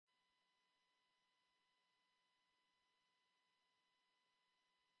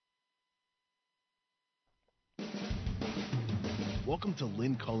Welcome to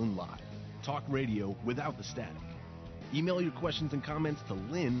Lynn Cullen Live, talk radio without the static. Email your questions and comments to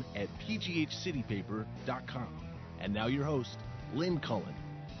lynn at pghcitypaper.com. And now your host, Lynn Cullen.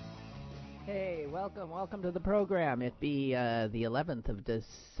 Hey, welcome to the program. It be the 11th of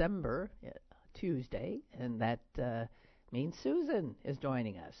December, Tuesday, and that means Susan is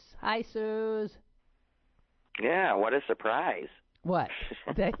joining us. Hi, Suze. Yeah, what a surprise. What?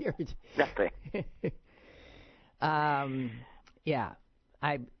 That you're... Nothing. Yeah,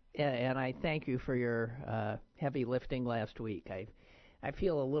 I thank you for your heavy lifting last week. I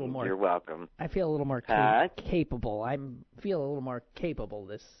feel a little more. You're welcome. I feel a little more capable. Feel a little more capable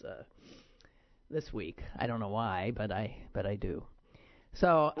this week. I don't know why, but I do.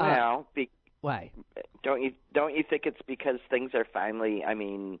 So why? Don't you think it's because things are finally? I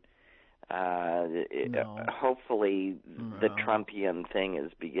mean, hopefully the Trumpian thing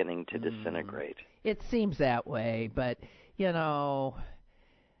is beginning to disintegrate. It seems that way, but you know.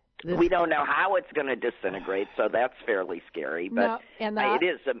 We don't know how it's going to disintegrate, so that's fairly scary. But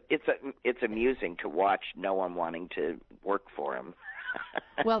it's amusing to watch no one wanting to work for him.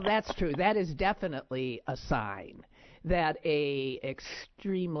 Well, that's true. That is definitely a sign that a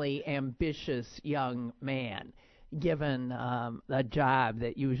extremely ambitious young man, given a job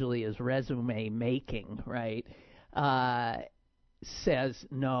that usually is resume making, right, says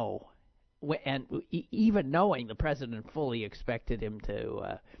no. And even knowing the president fully expected him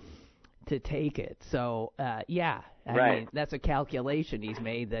to take it. So, I mean, that's a calculation he's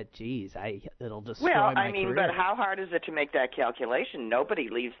made that, it'll destroy my career. But how hard is it to make that calculation? Nobody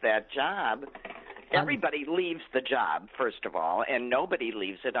leaves that job. Everybody leaves the job, first of all, and nobody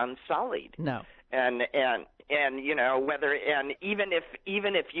leaves it unsullied. No. And you know, even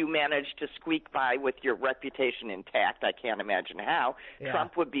if you manage to squeak by with your reputation intact, I can't imagine how,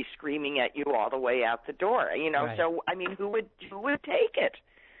 Trump would be screaming at you all the way out the door. You know, right. So I mean, who would take it?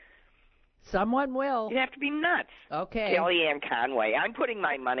 Someone will. You have to be nuts. Okay. Kellyanne Conway. I'm putting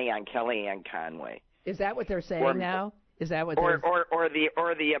my money on Kellyanne Conway. Is that what they're saying now? Is that what or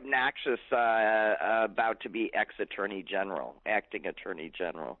the obnoxious about to be acting attorney general?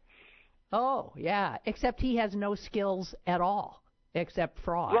 Oh, yeah, except he has no skills at all, except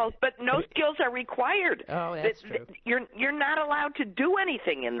fraud. Well, but no skills are required. Oh, that's true. You're not allowed to do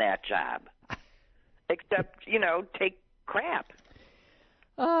anything in that job, except, you know, take crap.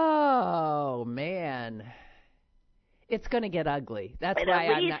 Oh, man. It's going to get ugly. That's and why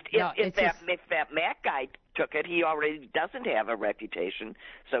at I'm least not... if that Mac guy took it, he already doesn't have a reputation,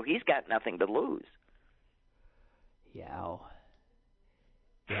 so he's got nothing to lose. Yow.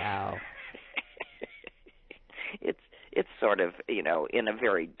 It's sort of, you know, in a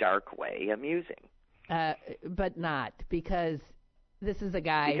very dark way, amusing. But not, because this is a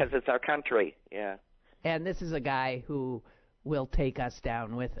guy... Because it's our country, yeah. And this is a guy who will take us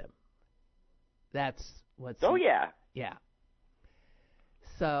down with him. That's what's... Oh, yeah. Yeah.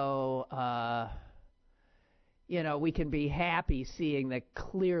 So, you know, we can be happy seeing that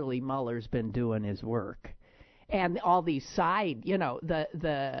clearly Mueller's been doing his work. And all these side, you know,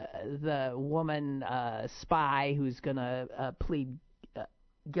 the woman spy who's going to plead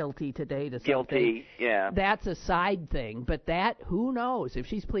guilty today to something. Guilty, yeah. That's a side thing. But that, who knows? If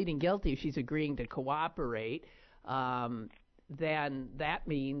she's pleading guilty, if she's agreeing to cooperate, then that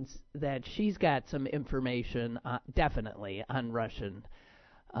means that she's got some information, definitely, on Russian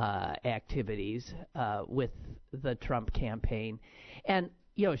activities with the Trump campaign. And,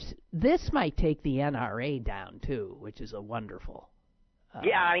 you know, this might take the NRA down, too, which is a wonderful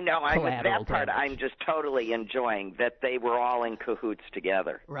yeah, I know. That part damage. I'm just totally enjoying, that they were all in cahoots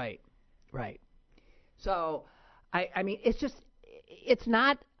together. Right. So, I mean, it's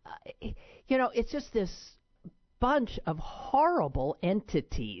not, you know, it's just this bunch of horrible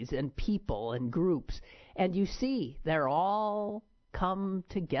entities and people and groups, and you see they're all come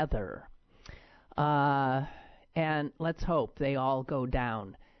together. And let's hope they all go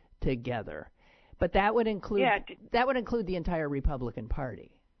down together. But that would include the entire Republican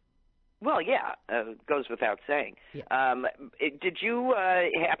Party. Well, yeah, goes without saying. Yeah. Did you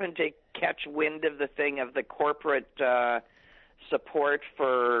happen to catch wind of the thing of the corporate support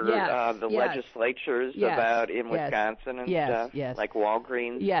for the legislatures about in Wisconsin and stuff? Yes. Like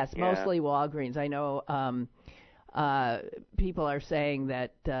Walgreens? Yes, mostly Walgreens. I know people are saying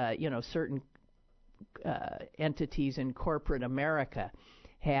that, you know, certain entities in corporate America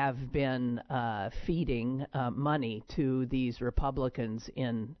have been feeding money to these Republicans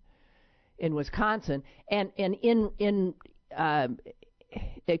in Wisconsin, and in a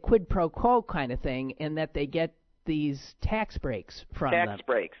quid pro quo kind of thing, in that they get these tax breaks from them. Tax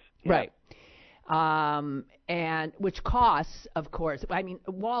breaks. Yeah. Right. and which costs, of course. I mean,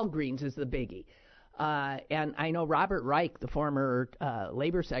 Walgreens is the biggie. And I know Robert Reich, the former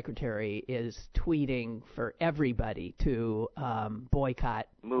labor secretary, is tweeting for everybody to boycott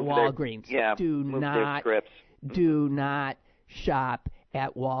Walgreens. Do not shop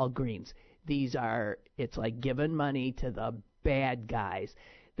at Walgreens. It's like giving money to the bad guys.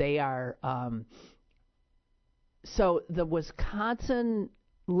 They are, so the Wisconsin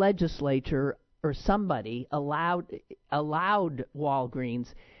legislature or somebody allowed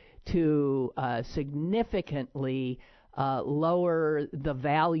Walgreens to significantly lower the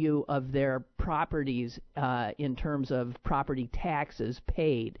value of their properties in terms of property taxes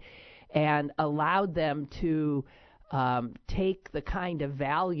paid, and allowed them to take the kind of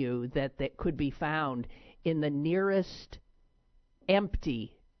value that could be found in the nearest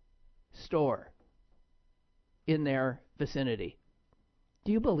empty store in their vicinity.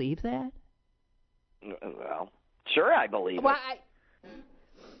 Do you believe that? Well, sure, I believe it.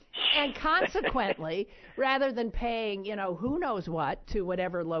 And consequently, rather than paying, who knows what to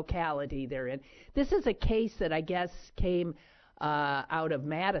whatever locality they're in, this is a case that I guess came out of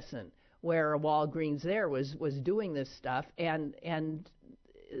Madison, where a Walgreens there was doing this stuff, and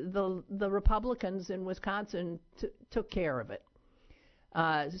the Republicans in Wisconsin took care of it,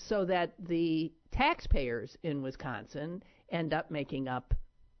 so that the taxpayers in Wisconsin end up making up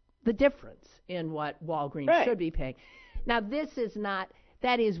the difference in what Walgreens should be paying. Now,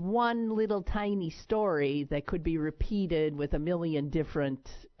 that is one little tiny story that could be repeated with a million different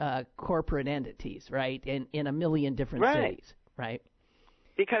corporate entities, right? In a million different cities, right?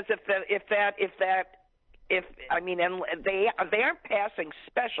 Because and they aren't passing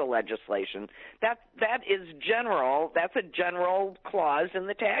special legislation. That is general. That's a general clause in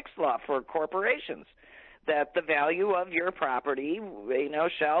the tax law for corporations, that the value of your property,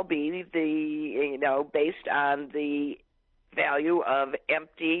 shall be based on the value of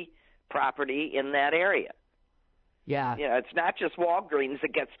empty property in that area. Yeah. It's not just Walgreens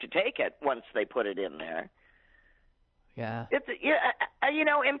that gets to take it once they put it in there. Yeah.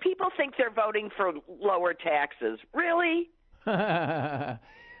 And people think they're voting for lower taxes. Really?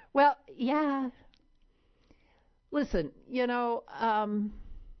 Well, yeah. Listen, you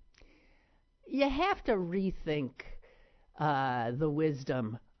have to rethink the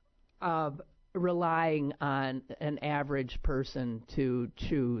wisdom of relying on an average person to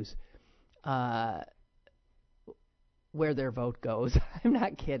choose where their vote goes. I'm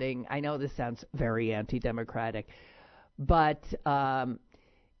not kidding. I know this sounds very anti-democratic, but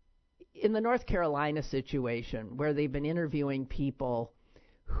in the North Carolina situation, where they've been interviewing people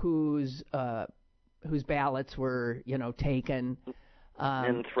whose ballots were, taken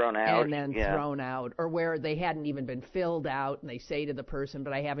and thrown out, and then thrown out, or where they hadn't even been filled out, and they say to the person,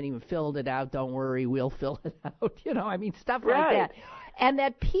 "But I haven't even filled it out. Don't worry, we'll fill it out." Stuff like that, and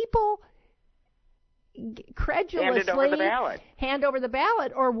that people credulously hand over the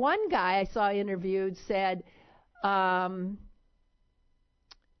ballot. Or one guy I saw interviewed said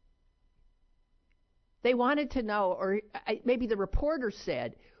they wanted to know, or maybe the reporter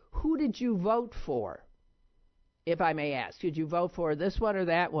said, "Who did you vote for? If I may ask, did you vote for this one or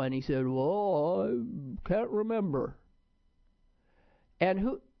that one?" He said, "Well, I can't remember."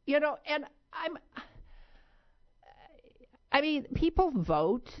 And people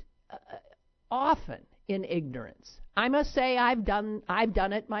vote often in ignorance. I must say I've done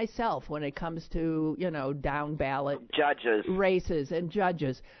it myself when it comes to, down ballot judges, races and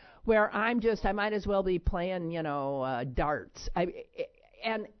judges, where I might as well be playing, darts.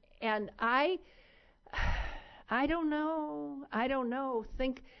 I don't know.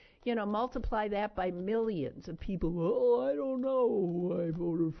 Think, multiply that by millions of people. "Oh, I don't know who I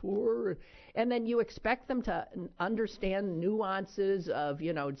voted for." And then you expect them to understand nuances of,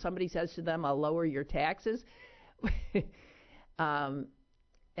 somebody says to them, "I'll lower your taxes."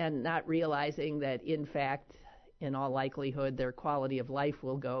 And not realizing that, in fact, in all likelihood, their quality of life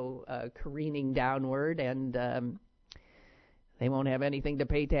will go careening downward, and they won't have anything to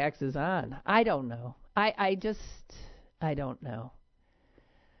pay taxes on. I don't know. I don't know.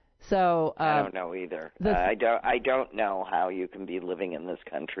 So I don't know either. I don't know how you can be living in this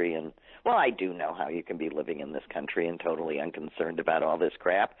country, and I do know how you can be living in this country and totally unconcerned about all this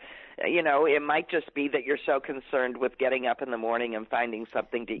crap. It might just be that you're so concerned with getting up in the morning and finding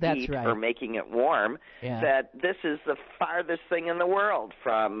something to eat or making it warm that this is the farthest thing in the world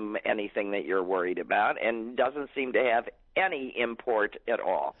from anything that you're worried about, and doesn't seem to have any import at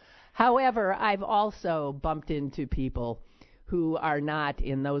all. However, I've also bumped into people who are not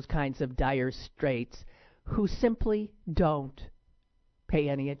in those kinds of dire straits, who simply don't pay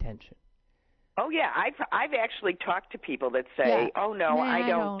any attention. Oh yeah, I've actually talked to people that say, Yeah. "Oh no, Nah, I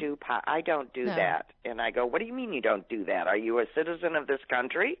don't do pot. I don't do No. that." And I go, "What do you mean you don't do that? Are you a citizen of this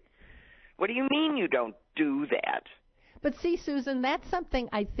country? What do you mean you don't do that?" But see, Susan, that's something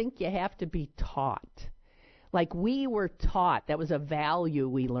I think you have to be taught. Like we were taught, that was a value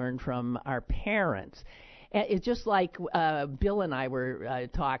we learned from our parents. And it's just like Bill and I were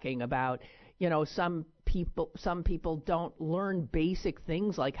talking about, some people don't learn basic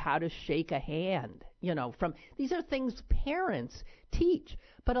things like how to shake a hand. These are things parents teach.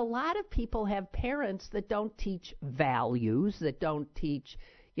 But a lot of people have parents that don't teach values, that don't teach,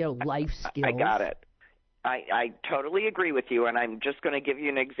 life skills. I got it. I totally agree with you, and I'm just going to give you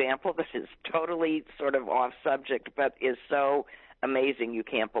an example. This is totally sort of off subject, but is so amazing you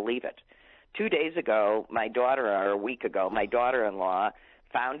can't believe it. 2 days ago, or a week ago, my daughter-in-law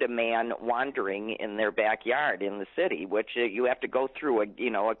found a man wandering in their backyard in the city, which you have to go through a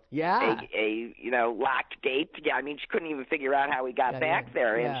locked gate. Yeah, I mean, she couldn't even figure out how he got back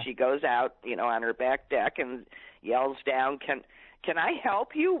there, and she goes out, on her back deck and yells down, Can I help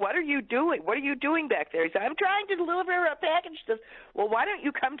you? What are you doing? What are you doing back there? He said, I'm trying to deliver a package. She says, well, why don't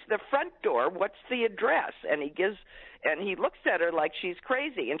you come to the front door? What's the address? And he looks at her like she's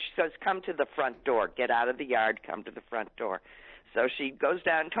crazy. And she says, come to the front door. Get out of the yard. Come to the front door. So she goes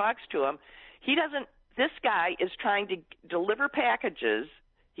down and talks to him. This guy is trying to deliver packages.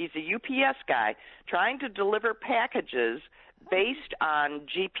 He's a UPS guy trying to deliver packages based on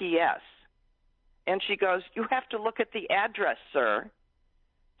GPS. And she goes, you have to look at the address, sir.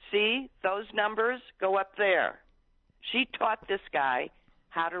 See, those numbers go up there. She taught this guy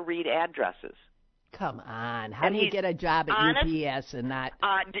how to read addresses. Come on. How do you get a job at UPS and not...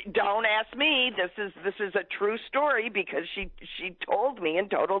 Don't ask me. This is a true story because she told me in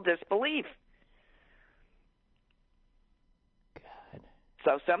total disbelief. God.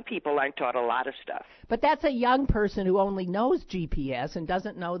 So some people aren't taught a lot of stuff. But that's a young person who only knows GPS and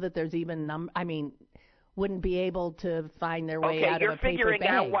doesn't know that there's even wouldn't be able to find their way out of a paper bag. Okay, you're figuring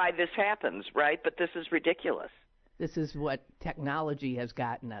out why this happens, right? But this is ridiculous. This is what technology has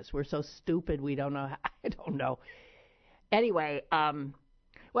gotten us. We're so stupid we don't know. I don't know. Anyway, there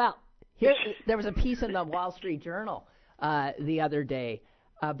was a piece in the Wall Street Journal the other day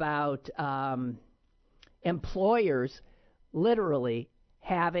about employers literally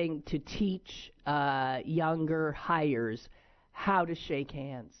having to teach younger hires how to shake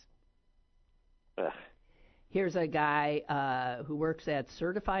hands. Ugh. Here's a guy who works at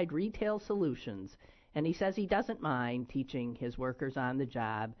Certified Retail Solutions, and he says he doesn't mind teaching his workers on the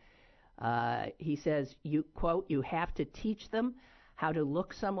job. He says, quote, you have to teach them how to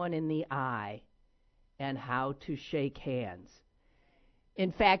look someone in the eye and how to shake hands.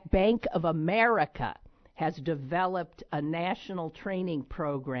 In fact, Bank of America has developed a national training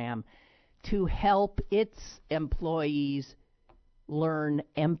program to help its employees learn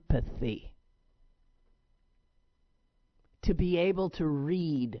empathy, to be able to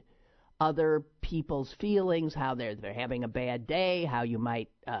read other people's feelings, how they're having a bad day, how you might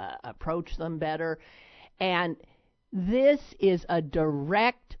approach them better. And this is a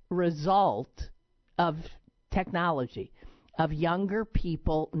direct result of technology, of younger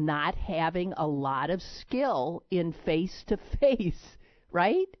people not having a lot of skill in face-to-face,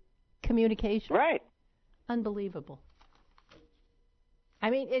 right? Communication. Right. Unbelievable. I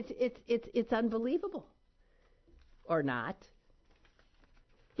mean, it's unbelievable. Or not.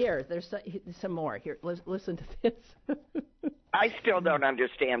 Here, there's some more. Here, listen to this. I still don't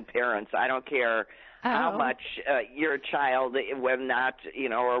understand parents. I don't care how much your child, when not,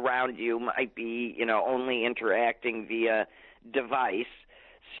 around you, might be, only interacting via device.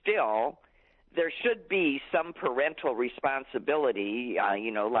 Still, there should be some parental responsibility,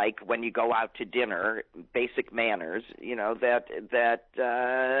 like when you go out to dinner, basic manners, that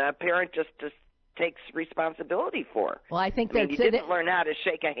a parent just takes responsibility for. Well, I think you didn't learn how to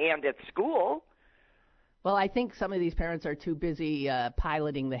shake a hand at school. Well, I think some of these parents are too busy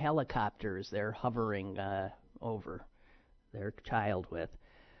piloting the helicopters they're hovering over their child with.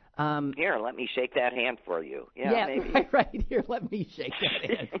 Here, let me shake that hand for you. Yeah, maybe. Right. Here, let me shake that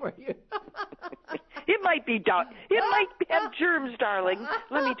hand for you. It might be It might have germs, darling.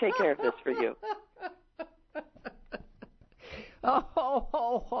 Let me take care of this for you.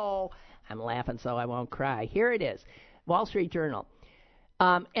 Oh. I'm laughing so I won't cry. Here it is, Wall Street Journal.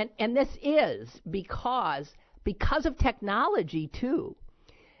 And this is because of technology, too.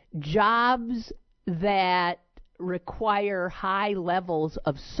 Jobs that require high levels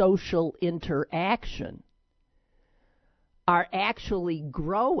of social interaction are actually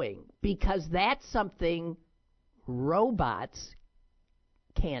growing because that's something robots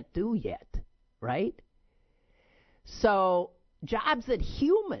can't do yet. right? So jobs that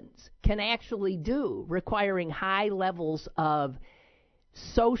humans can actually do, requiring high levels of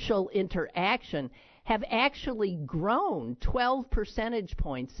social interaction, have actually grown 12 percentage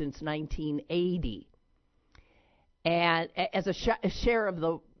points since 1980, and as a share of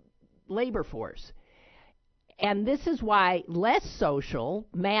the labor force. And this is why less social,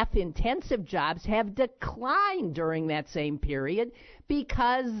 math-intensive jobs have declined during that same period,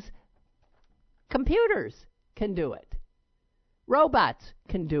 because computers can do it. Robots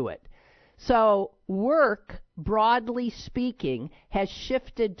can do it. So work, broadly speaking, has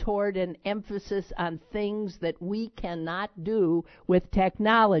shifted toward an emphasis on things that we cannot do with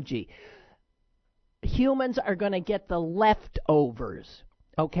technology. Humans are going to get the leftovers,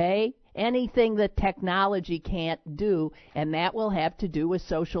 okay? Anything that technology can't do, and that will have to do with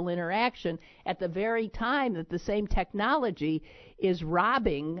social interaction at the very time that the same technology is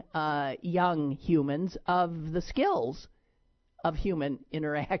robbing young humans of the skills of human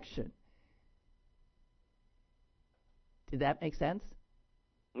interaction. Did that make sense?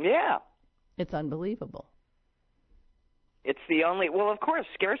 Yeah. It's unbelievable. It's the only, well, of course,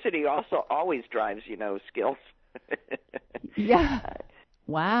 scarcity also always drives, skills. Yeah.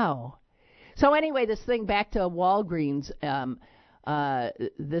 Wow. So anyway, this thing back to Walgreens,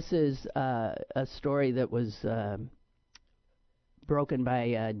 this is a story that was broken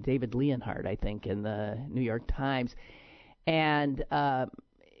by David Leonhardt, I think, in the New York Times. And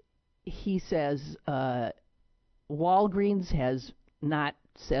he says Walgreens has not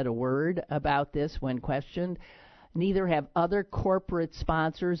said a word about this when questioned. Neither have other corporate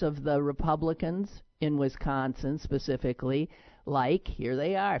sponsors of the Republicans in Wisconsin specifically. Like, here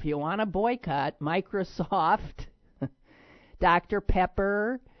they are. If you want to boycott, Microsoft, Dr.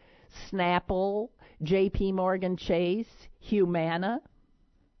 Pepper, Snapple, J.P. Morgan Chase, Humana.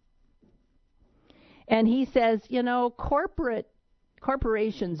 And he says,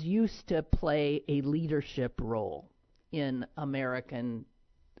 corporations used to play a leadership role in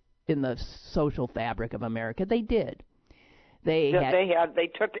the social fabric of America. They did. They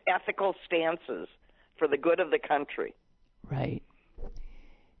took ethical stances for the good of the country. Right.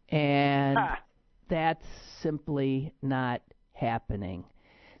 And that's simply not happening.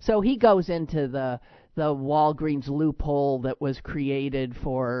 So he goes into the Walgreens loophole that was created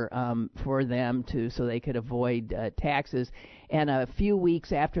for them so they could avoid taxes. And a few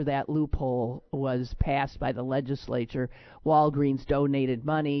weeks after that loophole was passed by the legislature, Walgreens donated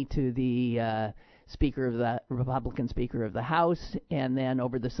money to the Republican Speaker of the House, and then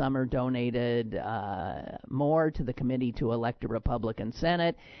over the summer donated more to the committee to elect a Republican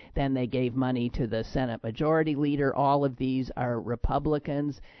Senate. Then they gave money to the Senate Majority Leader. All of these are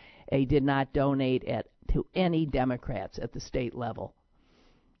Republicans. They did not donate to any Democrats at the state level.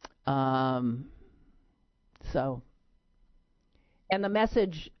 And the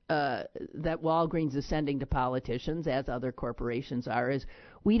message that Walgreens is sending to politicians, as other corporations are, is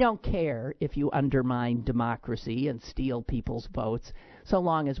we don't care if you undermine democracy and steal people's votes, so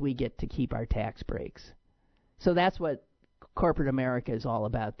long as we get to keep our tax breaks. So that's what corporate America is all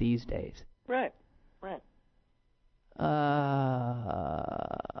about these days. Right.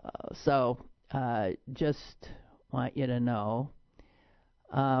 Just want you to know,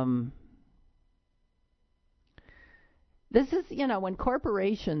 this is, when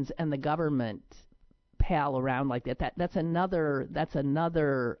corporations and the government pal around like that's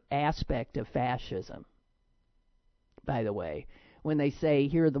another aspect of fascism, by the way. When they say,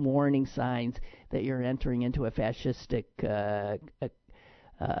 here are the warning signs that you're entering into a fascistic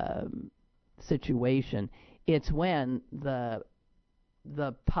situation, it's when the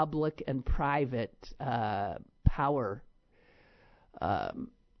public and private power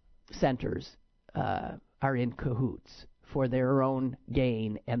centers are in cahoots for their own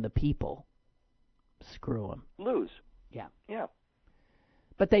gain, and the people screw them. Lose. Yeah.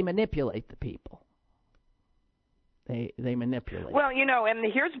 But they manipulate the people. They manipulate. Well,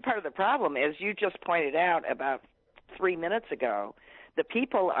 and here's part of the problem, as you just pointed out about 3 minutes ago, the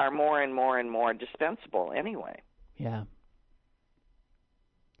people are more and more and more dispensable anyway. Yeah.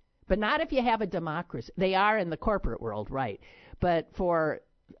 But not if you have a democracy. They are in the corporate world, right. But for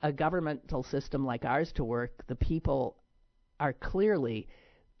a governmental system like ours to work, the people are clearly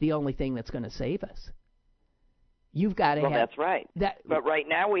the only thing that's going to save us. You've got to have... Well, that's right. But right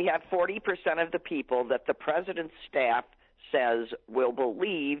now we have 40% of the people that the president's staff says will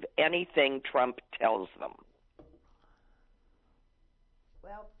believe anything Trump tells them.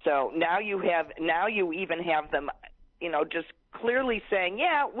 Well, so now you even have them just clearly saying,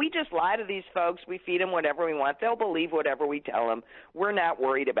 yeah, we just lie to these folks. We feed them whatever we want. They'll believe whatever we tell them. We're not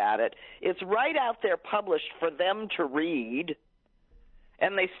worried about it. It's right out there published for them to read,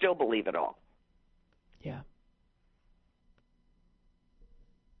 and they still believe it all. Yeah.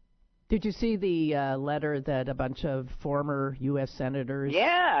 Did you see the letter that a bunch of former U.S. senators?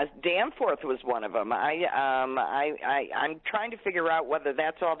 Yeah, Danforth was one of them. I'm trying to figure out whether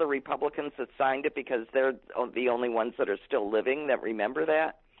that's all the Republicans that signed it because they're the only ones that are still living that remember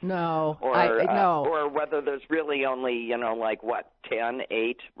that. No, no. Or whether there's really only 10,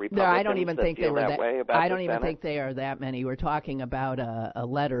 8 Republicans. No, I don't even think feel they were that way about I don't the even Senate. think they are that many. We're talking about a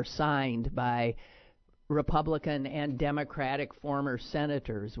letter signed by Republican and Democratic former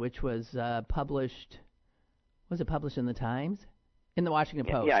senators, which was published. Was it published in the Times? In the Washington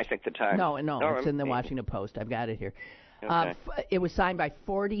Post? Yeah, I think the Times. No, it's in the Washington Post. I've got it here. Okay. It was signed by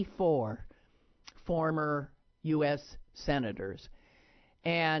 44 former U.S. senators.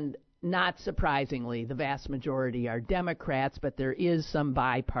 And not surprisingly, the vast majority are Democrats, but there is some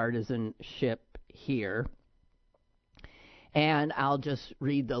bipartisanship here. And I'll just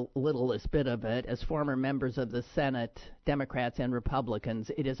read the littlest bit of it. As former members of the Senate, Democrats and Republicans,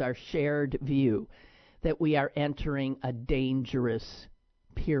 it is our shared view that we are entering a dangerous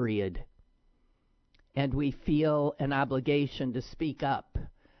period. And we feel an obligation to speak up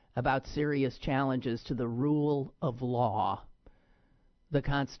about serious challenges to the rule of law, the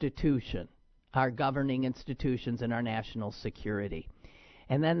Constitution, our governing institutions, and our national security.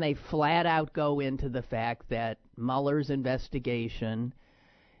 And then they flat out go into the fact that Mueller's investigation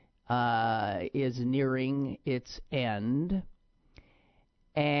is nearing its end.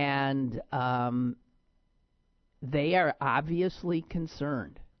 And they are obviously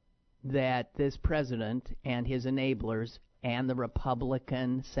concerned that this president and his enablers and the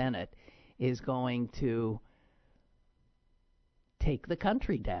Republican Senate is going to take the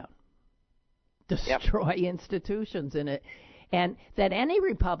country down, destroy institutions in it. And that any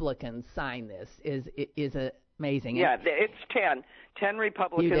Republicans sign this is amazing. Yeah, it's 10. 10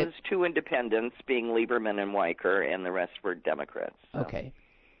 Republicans, 2 independents, being Lieberman and Weicker, and the rest were Democrats. So. Okay.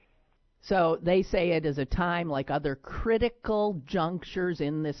 So they say it is a time like other critical junctures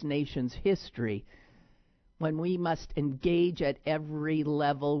in this nation's history when we must engage at every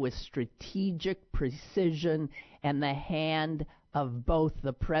level with strategic precision and the hand of both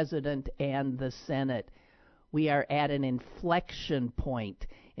the President and the Senate. We are at an inflection point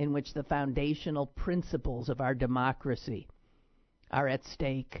in which the foundational principles of our democracy are at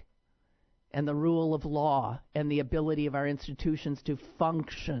stake, and the rule of law and the ability of our institutions to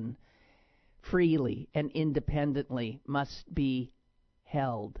function freely and independently must be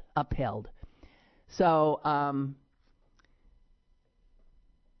upheld. So,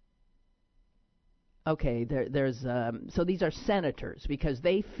 okay, so these are senators because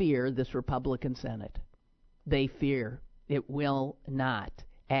they fear this Republican Senate. They fear it will not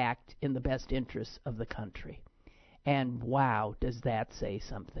act in the best interests of the country. And wow, does that say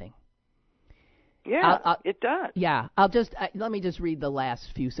something? Yeah, it does. Yeah, let me just read the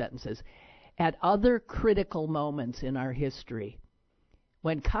last few sentences. At other critical moments in our history,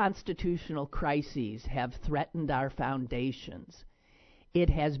 when constitutional crises have threatened our foundations, it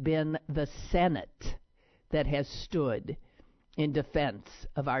has been the Senate that has stood in defense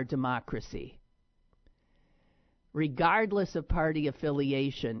of our democracy. Regardless of party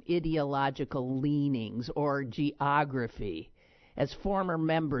affiliation, ideological leanings, or geography, as former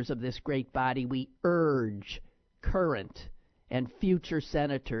members of this great body, we urge current and future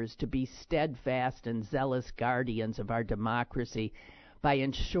senators to be steadfast and zealous guardians of our democracy by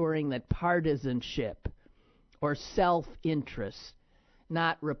ensuring that partisanship or self-interest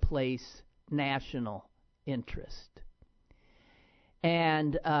not replace national interest.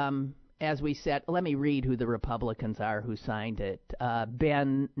 And as we said, let me read who the Republicans are who signed it.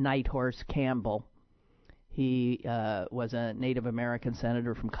 Ben Nighthorse Campbell. He was a Native American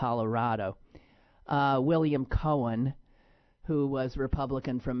senator from Colorado. William Cohen, who was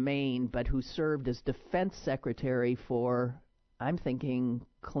Republican from Maine, but who served as defense secretary for, I'm thinking,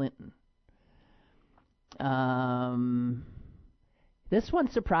 Clinton. This one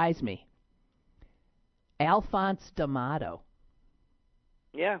surprised me. Alphonse D'Amato.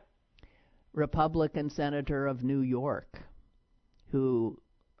 Yeah. Republican senator of New York, who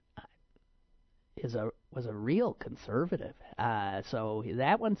was a real conservative. So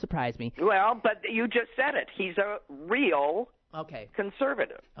that one surprised me. Well, but you just said it. He's a real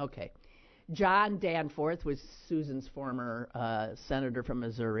conservative. Okay. John Danforth was Susan's former senator from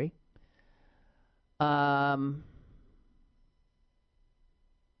Missouri. And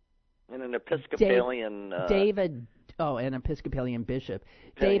an Episcopalian. David an Episcopalian bishop.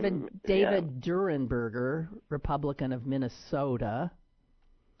 Same, David Durenberger, Republican of Minnesota.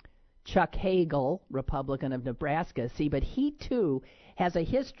 Chuck Hagel, Republican of Nebraska. See, but he too has a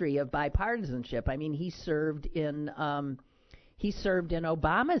history of bipartisanship. I mean, he served in Obama's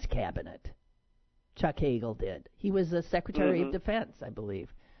cabinet. Chuck Hagel did. He was the Secretary of Defense, I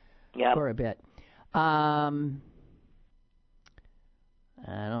believe, for a bit. I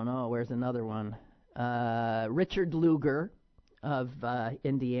don't know. Where's another one? Richard Lugar of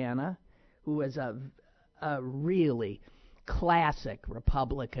Indiana, who was a really classic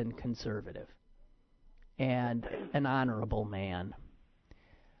Republican conservative and an honorable man.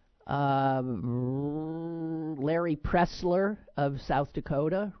 Larry Pressler of South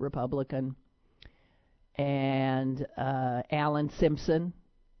Dakota, Republican. And Alan Simpson,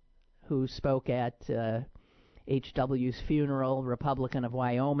 who spoke at H.W.'s funeral, Republican of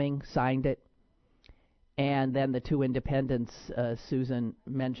Wyoming, signed it. And then the two independents, Susan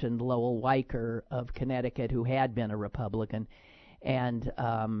mentioned Lowell Weicker of Connecticut, who had been a Republican, and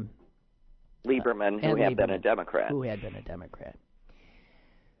Lieberman, who had been a Democrat.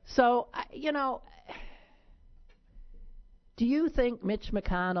 So, do you think Mitch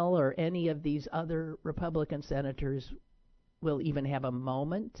McConnell or any of these other Republican senators will even have a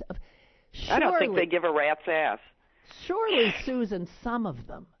moment of... I don't think they give a rat's ass. Surely, Susan, some of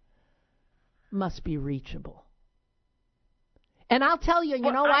them must be reachable. And I'll tell you,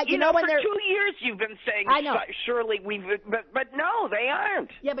 you know what? For 2 years you've been saying, I know. Surely we've... But no, they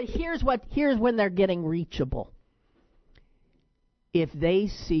aren't. Yeah, but here's when they're getting reachable. If they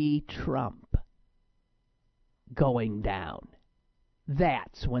see Trump going down,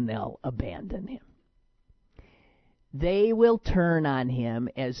 that's when they'll abandon him. They will turn on him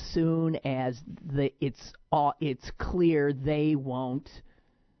as soon as it's clear they won't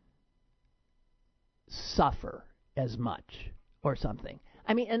suffer as much or something.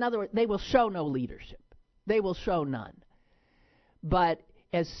 I mean, in other words, they will show no leadership. They will show none. But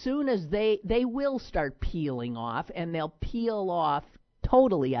as soon as they will start peeling off, and they'll peel off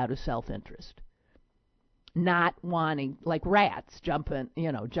totally out of self-interest, not wanting, like rats jumping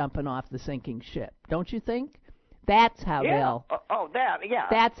off the sinking ship. Don't you think? That's how they'll. Oh, that, yeah.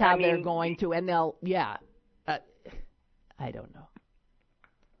 That's how they're going to, and they'll, I don't know.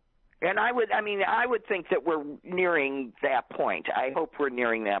 And I would think that we're nearing that point. I hope we're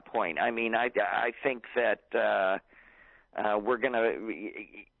nearing that point. I mean, I think that they're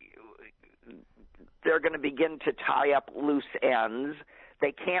going to begin to tie up loose ends.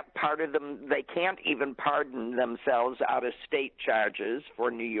 They can't even pardon themselves out of state charges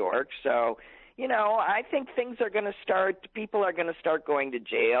for New York. So, I think people are going to start going to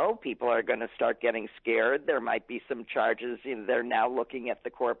jail. People are going to start getting scared. There might be some charges. They're now looking at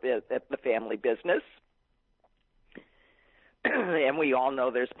at the family business. And we all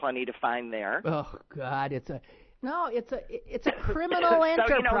know there's plenty to find there. Oh God, it's a criminal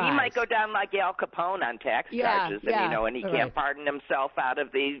enterprise. So, he might go down like Al Capone on tax charges, and he can't pardon himself out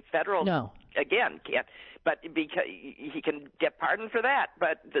of the federal. No. Again, can't. But because he can get pardoned for that,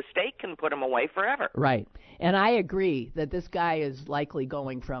 but the state can put him away forever. Right. And I agree that this guy is likely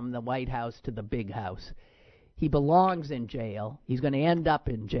going from the White House to the big house. He belongs in jail. He's going to end up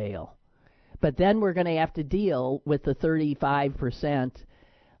in jail. But then we're going to have to deal with the 35%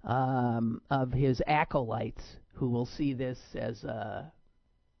 of his acolytes who will see this as I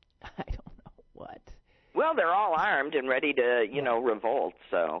don't know what. Well, they're all armed and ready to, revolt,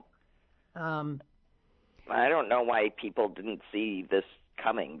 so. I don't know why people didn't see this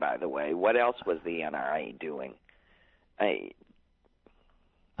coming, by the way. What else was the NRA doing?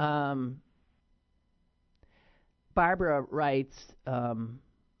 Barbara writes, I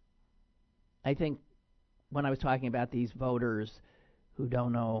think when I was talking about these voters who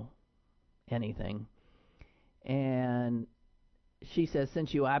don't know anything, and she says,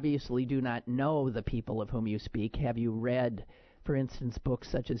 since you obviously do not know the people of whom you speak, have you read, for instance, books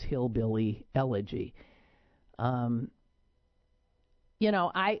such as Hillbilly Elegy?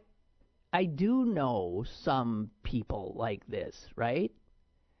 I do know some people like this, right?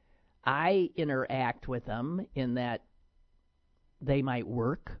 I interact with them in that they might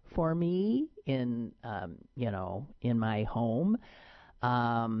work for me in my home.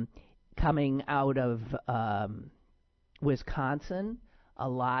 Coming out of Wisconsin, a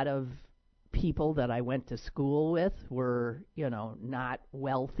lot of people that I went to school with were, not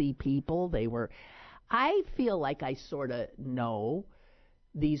wealthy people. I feel like I sort of know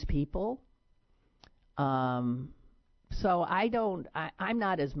these people. So I'm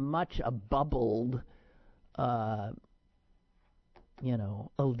not as much a bubbled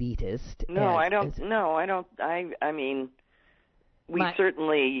elitist. No, I don't. No, I don't. I mean, we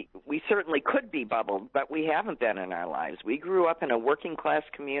certainly could be bubbled, but we haven't been in our lives. We grew up in a working class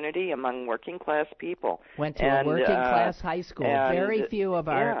community among working class people. Went to a working class high school. Very few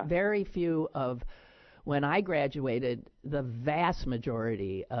of when I graduated, the vast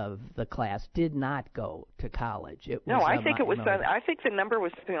majority of the class did not go to college. I think the number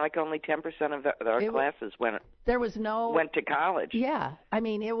was something like only 10% of our classes went to college. Yeah, I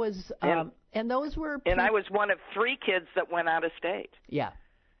mean it was, and those were. And I was one of 3 kids that went out of state. Yeah.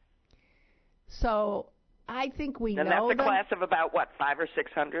 So I think we know. And that's a class of about 500 or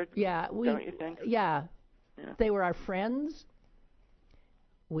 600. Yeah, don't you think? Yeah, they were our friends.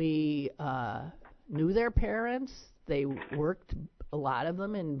 We knew their parents. They worked, a lot of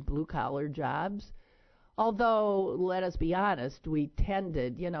them, in blue-collar jobs. Although, let us be honest, we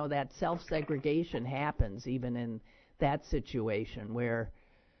tended, that self-segregation happens even in that situation where,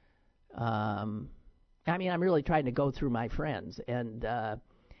 I'm really trying to go through my friends, and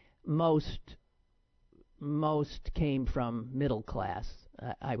most came from middle class,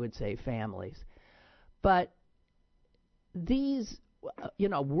 I would say, families. But these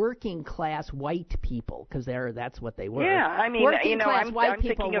working class white people, because that's what they were. Yeah, I mean, I'm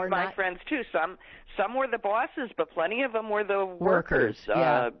thinking of my friends too. Some were the bosses, but plenty of them were the workers,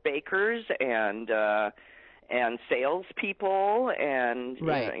 bakers and salespeople, and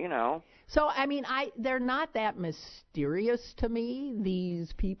right. So I mean, they're not that mysterious to me.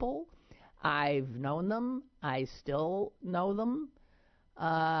 These people, I've known them. I still know them.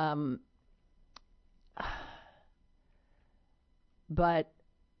 But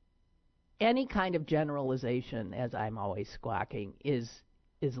any kind of generalization, as I'm always squawking, is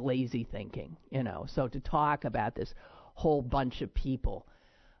lazy thinking, So to talk about this whole bunch of people,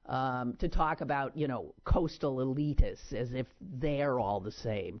 to talk about, coastal elitists as if they're all the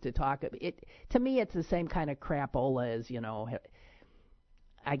same, to me it's the same kind of crapola as,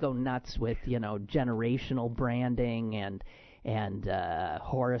 I go nuts with, generational branding and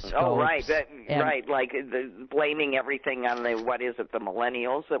horoscopes. Oh, right, right. Like blaming everything on the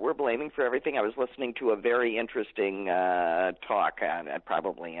millennials that we're blaming for everything. I was listening to a very interesting talk on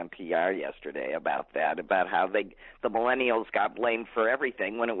probably NPR yesterday about how the millennials got blamed for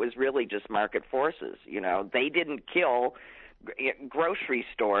everything when it was really just market forces. They didn't kill grocery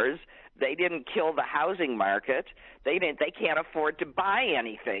stores. They didn't kill the housing market. They can't afford to buy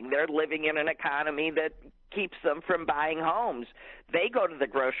anything. They're living in an economy that keeps them from buying homes. They go to the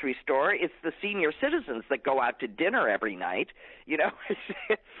grocery store. It's the senior citizens that go out to dinner every night.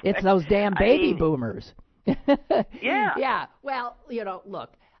 It's those damn baby boomers. Yeah. Yeah. Well,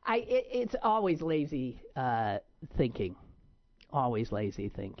 look, it's always lazy thinking. Always lazy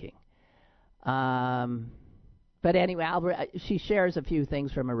thinking. But anyway, she shares a few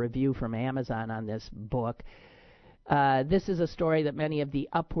things from a review from Amazon on this book. This is a story that many of the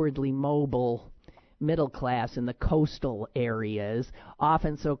upwardly mobile middle class in the coastal areas,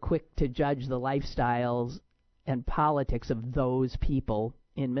 often so quick to judge the lifestyles and politics of those people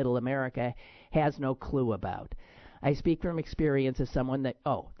in middle America, has no clue about. I speak from experience as someone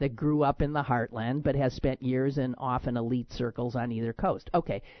that grew up in the heartland but has spent years in often elite circles on either coast.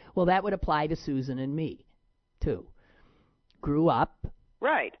 Okay, well that would apply to Susan and me too. Grew up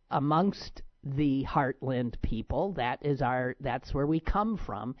right amongst the heartland people. That's where we come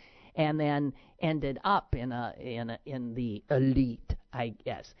from, and then ended up in the elite, I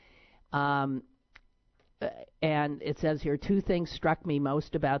guess. And it says here, 2 things struck me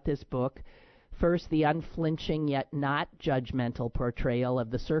most about this book. First, the unflinching yet not judgmental portrayal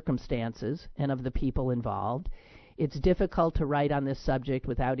of the circumstances and of the people involved. It's difficult to write on this subject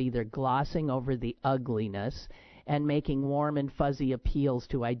without either glossing over the ugliness and making warm and fuzzy appeals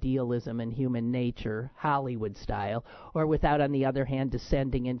to idealism and human nature, Hollywood style, or without, on the other hand,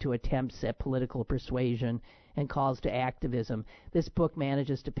 descending into attempts at political persuasion and calls to activism. This book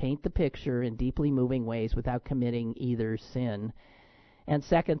manages to paint the picture in deeply moving ways without committing either sin. And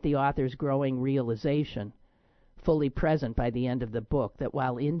second, the author's growing realization, fully present by the end of the book, that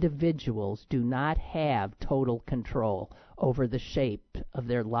while individuals do not have total control over the shape of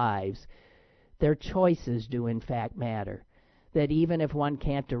their lives, their choices do in fact matter. That even if one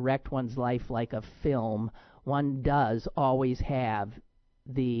can't direct one's life like a film, one does always have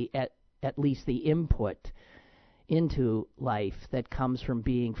at least the input into life that comes from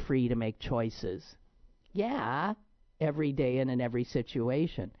being free to make choices. Yeah, every day and in every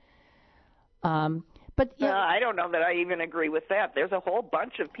situation. But I don't know that I even agree with that. There's a whole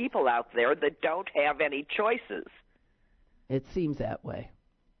bunch of people out there that don't have any choices. It seems that way.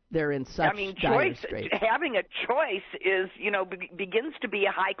 They're in such dire straits. Having a choice is, begins to be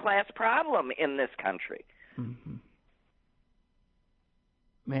a high-class problem in this country. Mm-hmm.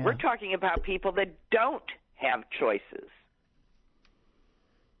 Yeah. We're talking about people that don't have choices.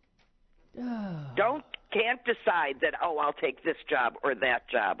 Can't decide that, I'll take this job or that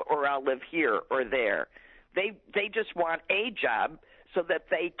job, or I'll live here or there. They just want a job so that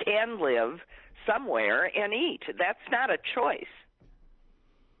they can live somewhere and eat. That's not a choice.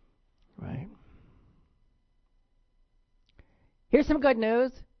 Right. Here's some good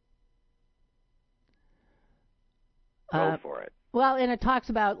news. Go for it. Well, and it talks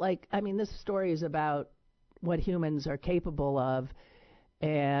about, this story is about what humans are capable of,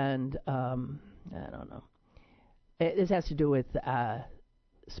 and I don't know. This has to do with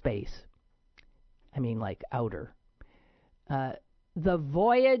space. Outer. The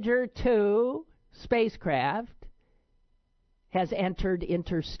Voyager 2 spacecraft has entered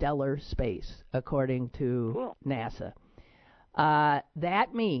interstellar space, according to NASA.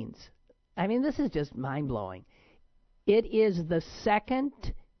 That means, this is just mind-blowing. It is the second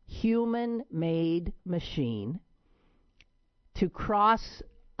human-made machine to cross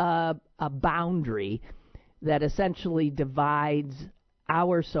a boundary that essentially divides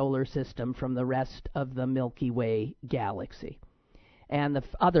our solar system from the rest of the Milky Way galaxy. And the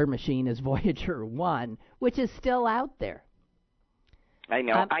other machine is Voyager 1, which is still out there. I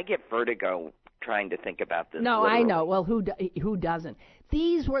know. I get vertigo trying to think about this. No, literally. I know. Well, who doesn't?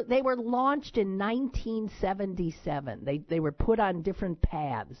 They were launched in 1977. They were put on different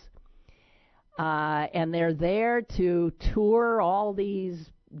paths. And they're there to tour all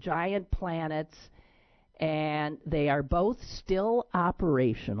these giant planets, and they are both still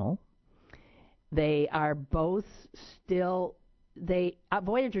operational. They are both still...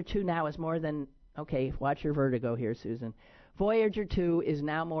 Voyager 2 now is more than... Okay, watch your vertigo here, Susan. Voyager 2 is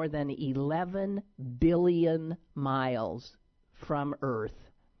now more than 11 billion miles from Earth.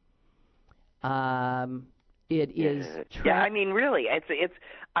 It is... really, it's.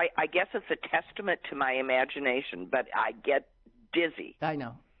 I guess it's a testament to my imagination, but I get dizzy. I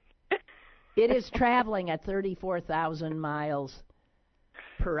know. It is traveling at 34,000 miles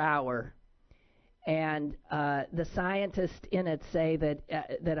per hour. And the scientists in it say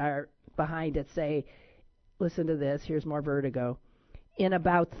that are behind it say, listen to this, here's more vertigo. In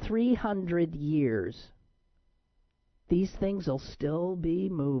about 300 years, these things will still be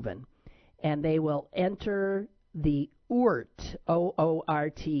moving, and they will enter the Oort,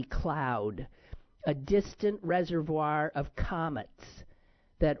 O-O-R-T, cloud, a distant reservoir of comets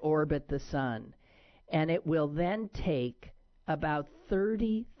that orbit the sun. And it will then take about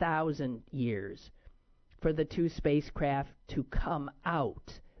 30,000 years for the two spacecraft to come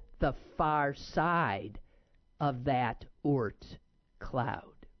out the far side of that Oort cloud.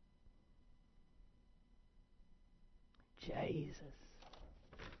 Jesus.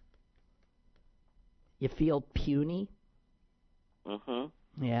 You feel puny?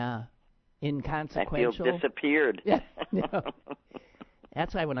 Mm-hmm. Yeah. Inconsequential. I feel disappeared. Yeah. No.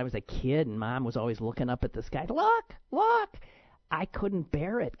 That's why when I was a kid and Mom was always looking up at the sky, look, I couldn't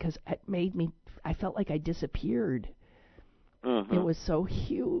bear it because it made me, I felt like I disappeared. Mm-hmm. It was so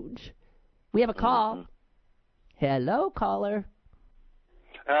huge. We have a call. Mm-hmm. Hello, caller.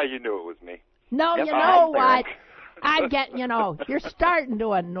 You knew it was me. No, yep, you know what? Clarence. You're starting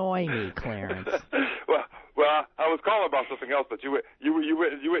to annoy me, Clarence. Well, I was calling about something else, but you went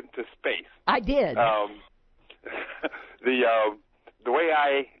into space. I did. The way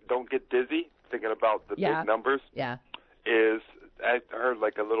I don't get dizzy thinking about the big numbers is I heard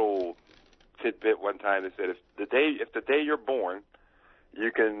like a little tidbit one time that said if the day you're born,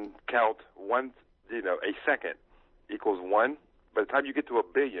 you can count one, a second equals one. By the time you get to 1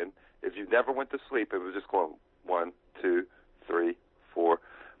 billion, if you never went to sleep, it was just going 1, 2, 3, 4.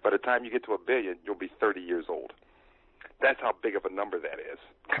 By the time you get to 1 billion, you'll be 30 years old. That's how big of a number that is.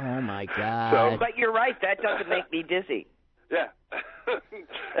 Oh my God! But you're right. That doesn't make me dizzy. Yeah.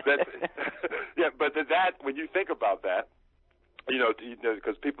 But that when you think about that,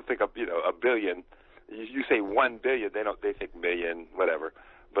 because people think of 1 billion. You say 1 billion, they think million, whatever.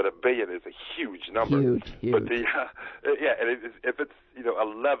 But 1 billion is a huge number. Huge. But if it's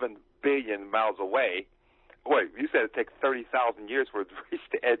 11 billion miles away. Wait, you said it takes 30,000 years for it to reach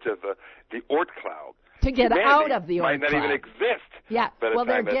the edge of the Oort cloud. To get out of the Oort cloud. Might not even exist. Yeah, well,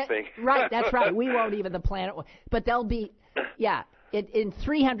 right, that's right. We won't even, the planet, but they'll be, in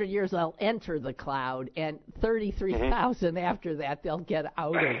 300 years they'll enter the cloud, and 33,000 after that they'll get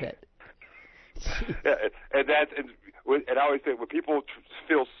out of it. And I always say when people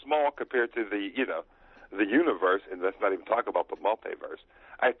feel small compared to the the universe, and let's not even talk about the multiverse,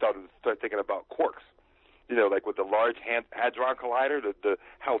 I started thinking about quarks. Like with the Large Hadron Collider,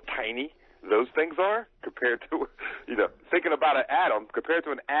 how tiny those things are compared to, thinking about an atom compared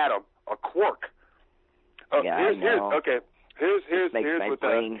to an atom, a quark. I know. Here's my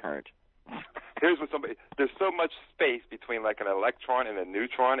brain hurt. Here's what there's so much space between like an electron and a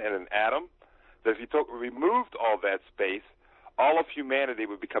neutron and an atom that if you removed all that space, all of humanity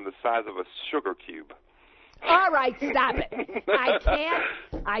would become the size of a sugar cube. All right, stop it. I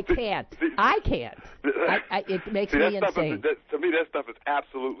can't. It makes me insane. To me, that stuff is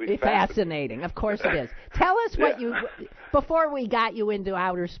absolutely fascinating. Of course it is. Tell us what before we got you into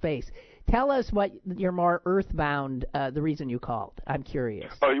outer space, tell us what you're more earthbound, the reason you called. I'm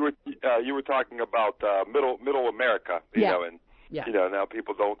curious. Oh, you were talking about middle America, you know, and now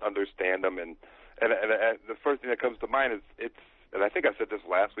people don't understand them, and the first thing that comes to mind is and I think I said this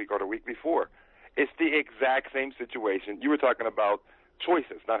last week or the week before. It's the exact same situation. You were talking about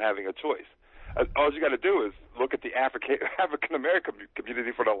choices, not having a choice. All you got to do is look at the African American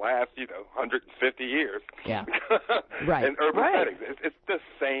community for the last, 150 years. Yeah. Right. In urban settings, it's the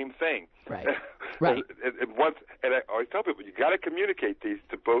same thing. Right. Right. And I always tell people, you got to communicate these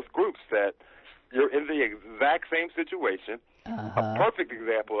to both groups that you're in the exact same situation. A perfect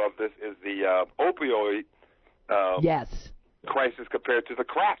example of this is the opioid. Yes. Crisis compared to the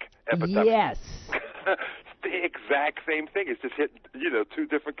crack epidemic. Yes. It's the exact same thing. It's just hit, two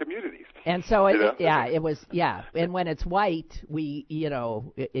different communities. And so, it was. And when it's white, we,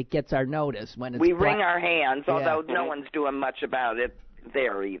 it gets our notice. When it's we wring our hands, although no one's doing much about it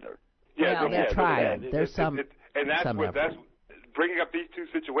there either. Yeah, they're trying. There's some. And that's bringing up these two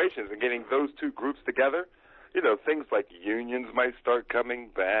situations and getting those two groups together. Things like unions might start coming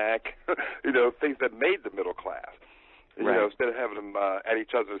back. Things that made the middle class. Right. Instead of having them at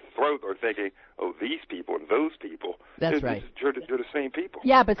each other's throat or thinking, oh, these people and those people. That's right. You're the same people.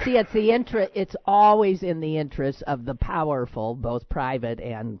 Yeah, but see, it's always in the interest of the powerful, both private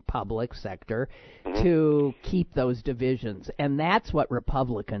and public sector, to keep those divisions. And that's what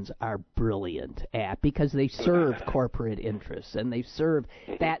Republicans are brilliant at, because they serve corporate interests, and they serve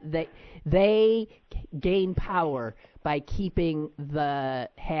that they gain power by keeping the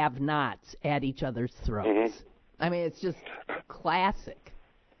have-nots at each other's throats. I mean, it's just classic.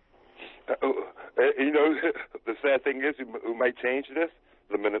 The sad thing is, who might change this?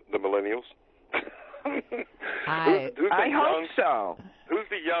 The millennials. I hope so. Who's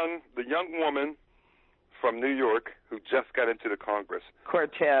the young woman from New York who just got into the Congress?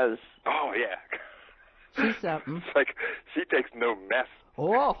 Cortez. Oh yeah. She's something. It's like she takes no mess.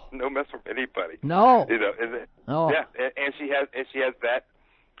 Oh. No mess from anybody. No. Yeah, and she has that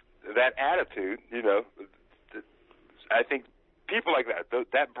attitude. I think people like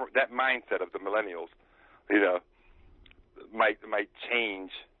that mindset of the millennials, might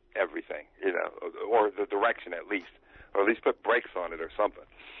change everything, or the direction at least, or at least put brakes on it or something.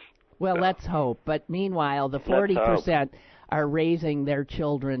 Well, let's hope. But meanwhile, the 40% are raising their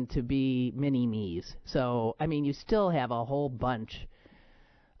children to be mini-me's. So, I mean, you still have a whole bunch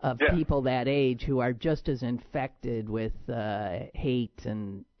of people that age who are just as infected with hate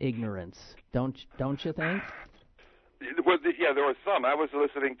and ignorance. Don't you think? Well, there were some. I was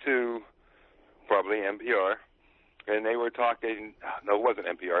listening to probably NPR, and they were talking. No, it wasn't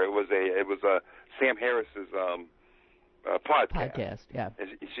NPR. It was Sam Harris's podcast. Yeah. And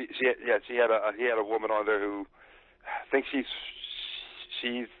he had a woman on there who I think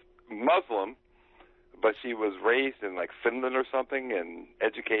she's Muslim, but she was raised in like Finland or something and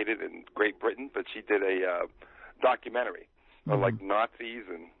educated in Great Britain. But she did a documentary on like Nazis,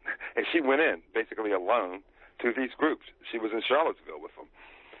 and she went in basically alone to these groups. She was in Charlottesville with them.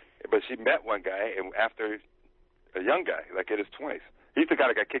 But she met one guy, and after a young guy, like in his 20s, he's the guy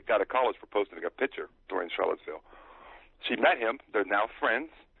that got kicked out of college for posting a picture during Charlottesville. She met him. They're now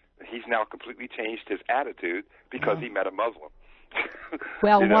friends. He's now completely changed his attitude because he met a Muslim.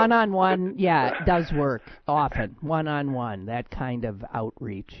 Well, one-on-one, does work often. One-on-one, that kind of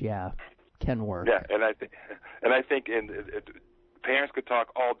outreach, can work. Yeah, and I think parents could talk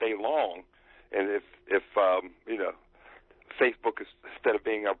all day long. And if Facebook is, instead of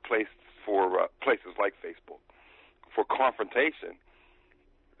being a place for places like Facebook for confrontation,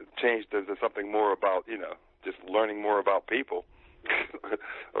 changed into something more about just learning more about people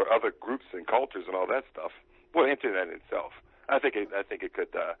or other groups and cultures and all that stuff. Well, internet itself, I think it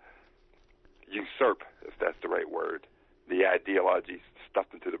could usurp, if that's the right word, the ideologies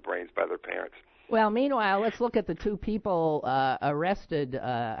stuffed into the brains by their parents. Well, meanwhile, let's look at the two people arrested,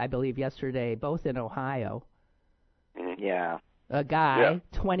 I believe, yesterday, both in Ohio. Yeah. A guy,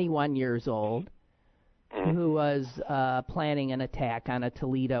 21 years old, who was planning an attack on a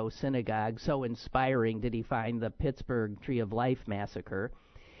Toledo synagogue. So inspiring did he find the Pittsburgh Tree of Life massacre.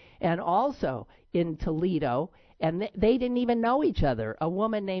 And also in Toledo, and they didn't even know each other, a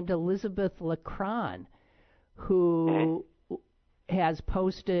woman named Elizabeth Lacron, who has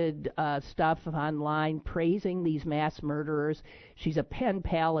posted stuff online praising these mass murderers. She's a pen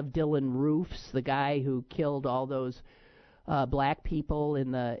pal of Dylan Roofs, the guy who killed all those black people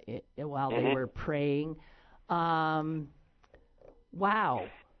while they were praying. Wow.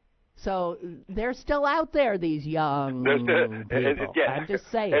 So they're still out there, these young people. Yeah. I'm just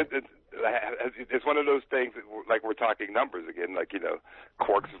saying. It's one of those things, like we're talking numbers again, like,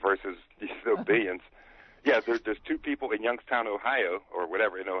 quarks versus billions. Yeah, there's 2 people in Youngstown, Ohio, or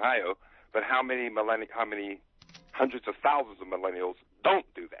whatever, in Ohio, but how many hundreds of thousands of millennials don't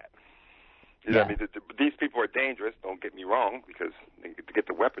do that? You know what I mean? These people are dangerous, don't get me wrong, because they get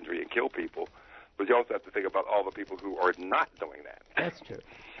the weaponry and kill people, but you also have to think about all the people who are not doing that. That's true.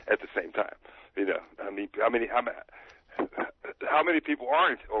 At the same time. I mean, how many people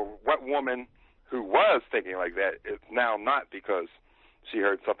aren't, or what woman who was thinking like that is now not because she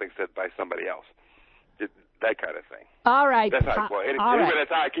heard something said by somebody else? That kind of thing. All right. That's how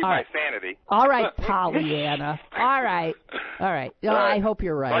I keep my sanity. All right, Pollyanna. All right. No, I hope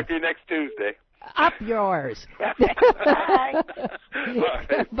you're right. Talk to you next Tuesday. Up yours. Bye.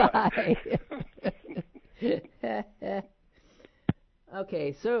 Bye.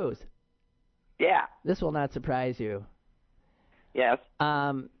 Okay, Suze. Yeah. This will not surprise you. Yes.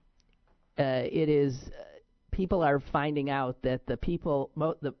 It is. People are finding out that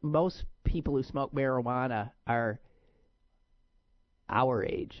most people who smoke marijuana are our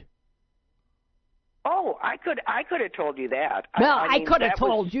age. Oh, I could have told you that. Well, I could have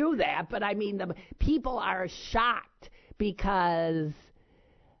told you that, but I mean, the people are shocked because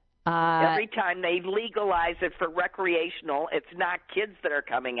every time they legalize it for recreational, it's not kids that are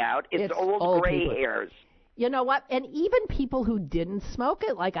coming out; it's old gray hairs. You know what? And even people who didn't smoke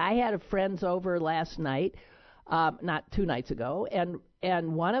it, like I had friends over last night. Not 2 nights ago,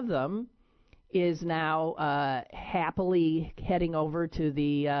 and one of them is now happily heading over to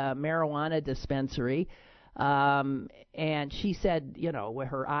the marijuana dispensary, and she said, with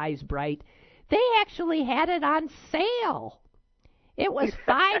her eyes bright, they actually had it on sale. It was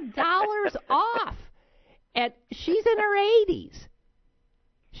 $5 off, and she's in her 80s.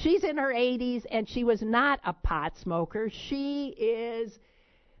 She's in her 80s, and she was not a pot smoker. She is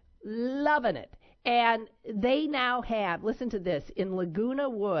loving it. And they now have, listen to this, in Laguna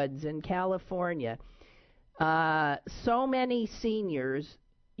Woods in California, so many seniors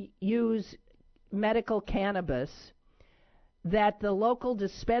use medical cannabis that the local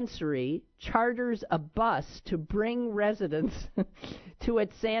dispensary charters a bus to bring residents to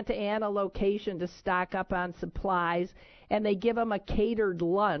its Santa Ana location to stock up on supplies, and they give them a catered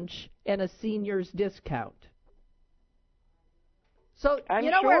lunch and a senior's discount. So,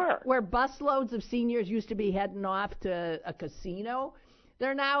 where busloads of seniors used to be heading off to a casino,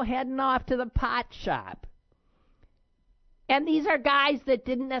 they're now heading off to the pot shop. And these are guys that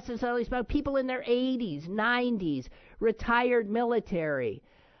didn't necessarily smoke, people in their 80s, 90s, retired military.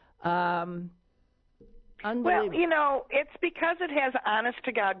 Unbelievable. Well, it's because it has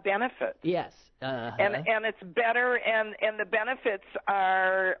honest-to-God benefits. Yes. And it's better, and the benefits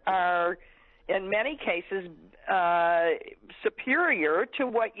are in many cases superior to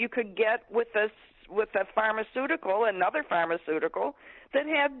what you could get with a pharmaceutical, another pharmaceutical that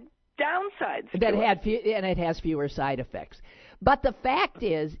had downsides. And it has fewer side effects. But the fact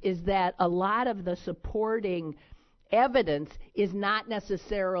is that a lot of the supporting evidence is not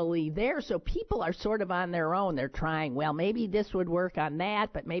necessarily there, so people are sort of on their own. They're trying, well, maybe this would work on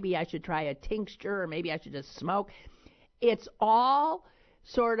that, but maybe I should try a tincture, or maybe I should just smoke. It's all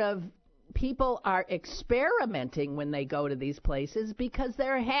sort of, people are experimenting when they go to these places because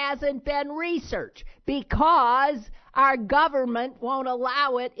there hasn't been research, because our government won't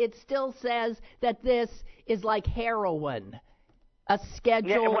allow it. It still says that this is like heroin, a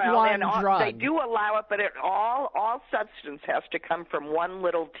Schedule I drug. They do allow it, but all substance has to come from one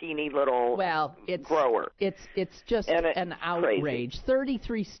little teeny little grower. It's just an outrage. Crazy.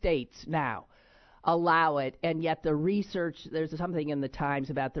 33 states now allow it, and yet the research, there's something in the Times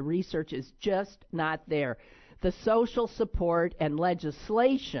about the research is just not there. The social support and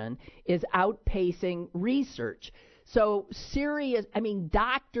legislation is outpacing research. So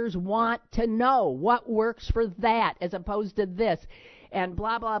doctors want to know what works for that as opposed to this, and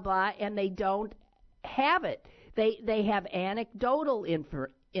blah, blah, blah, and they don't have it. They have anecdotal and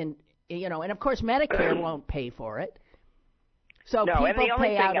of course Medicare won't pay for it. So no, people and the only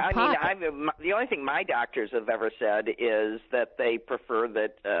pay thing, out of pocket. the only thing my doctors have ever said is that they prefer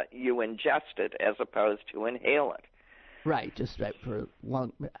that you ingest it as opposed to inhale it. Right, just right for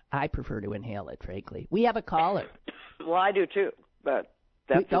long. I prefer to inhale it, frankly. We have a caller. Well, I do too, but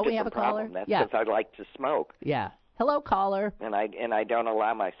that's don't a we have a problem. caller? That's Yeah. because I like to smoke. Yeah. Hello, caller. And I don't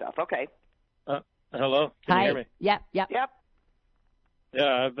allow myself. Okay. Hello. Can you hear me? Yep. Yep.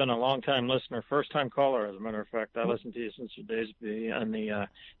 Yeah, I've been a long-time listener, first-time caller, as a matter of fact. I listened to you since your days on the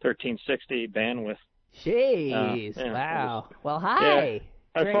 1360 bandwidth. Jeez. Wow. Well, hi.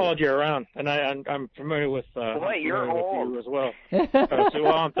 Yeah, I followed you around, and I'm familiar with, Boy, you're old. with you as well.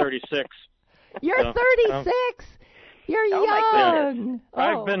 Well, I'm 36. You're 36. You're young.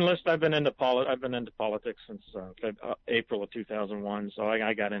 I've been into politics since April of 2001. So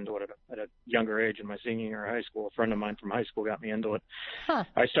I got into it at a younger age in my senior year of high school. A friend of mine from high school got me into it. Huh.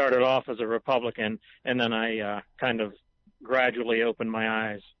 I started off as a Republican, and then I kind of gradually opened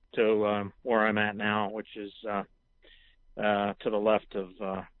my eyes to where I'm at now, which is to the left of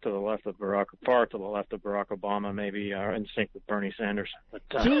Barack, far to the left of Barack Obama, maybe in sync with Bernie Sanders. But,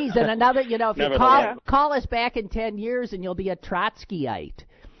 Geez, and another, if you call us back in 10 years, and you'll be a Trotskyite.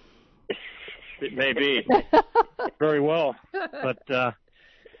 It may be. Very well, but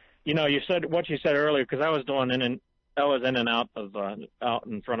you said what you said earlier, because I was in and out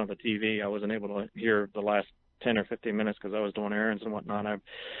in front of the TV. I wasn't able to hear the last 10 or 15 minutes because I was doing errands and whatnot.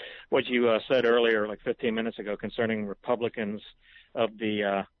 What you said earlier, like 15 minutes ago, concerning Republicans of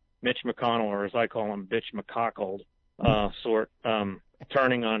the Mitch McConnell, or as I call him, bitch McCockled sort,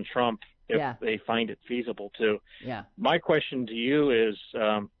 turning on Trump if they find it feasible to. Yeah. My question to you is,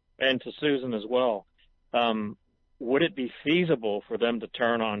 and to Susan as well, would it be feasible for them to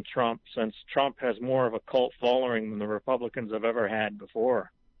turn on Trump, since Trump has more of a cult following than the Republicans have ever had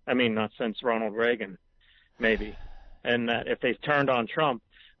before? I mean, not since Ronald Reagan, maybe. And that if they turned on Trump,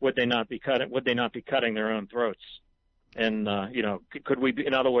 would they not be cutting their own throats? And could we,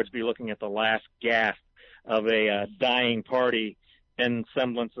 in other words, be looking at the last gasp of a dying party and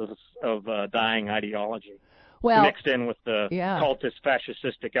semblance of dying ideology, mixed in with the cultist,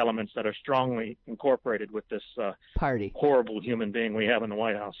 fascistic elements that are strongly incorporated with this party, horrible human being we have in the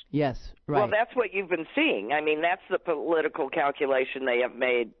White House? Yes, right. Well, that's what you've been seeing. I mean, that's the political calculation they have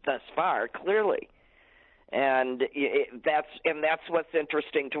made thus far, clearly. And that's what's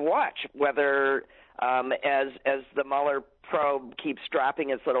interesting to watch, whether as the Mueller probe keeps dropping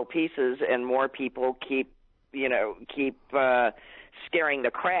its little pieces and more people keep scaring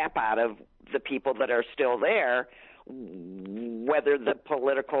the crap out of the people that are still there, whether the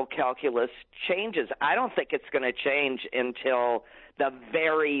political calculus changes. I don't think it's going to change until the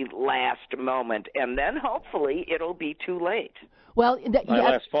very last moment, and then hopefully it'll be too late. Well, my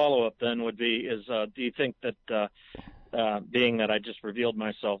last follow-up then would be do you think that, being that I just revealed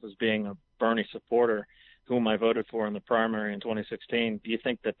myself as being a Bernie supporter, whom I voted for in the primary in 2016, do you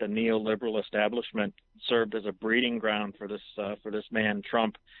think that the neoliberal establishment served as a breeding ground for this man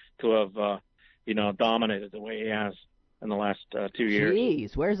Trump to have dominated the way he has in the last 2 years?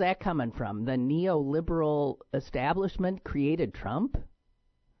 Jeez, where's that coming from? The neoliberal establishment created Trump?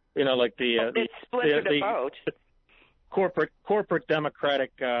 Like it's split the vote. Corporate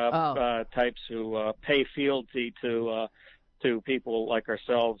democratic types who pay fealty to people like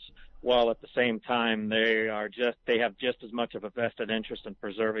ourselves, while at the same time they have just as much of a vested interest in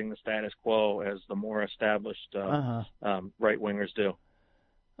preserving the status quo as the more established right wingers do.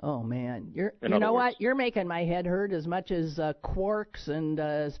 Oh man, you know what? You're making my head hurt as much as quarks and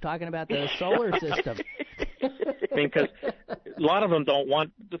talking about the solar system. Because a lot of them don't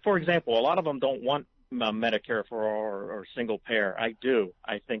want, for example, Medicare for all or single payer. I do.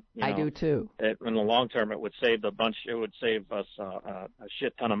 I think I do too. In the long term, it would save us a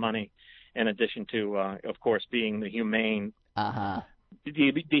shit ton of money. In addition to, of course, being the humane, the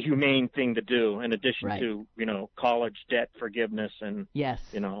humane thing to do. In addition to college debt forgiveness and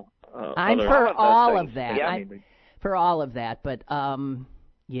I'm for all of that. I'm for all of that, but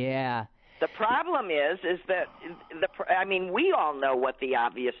yeah. The problem is that we all know what the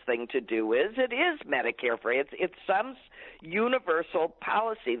obvious thing to do is. It is Medicare for it's some universal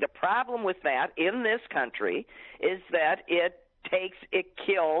policy. The problem with that in this country is that it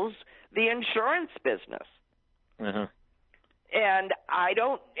kills the insurance business. Uh-huh. And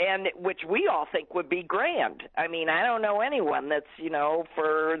which we all think would be grand. I mean, I don't know anyone that's,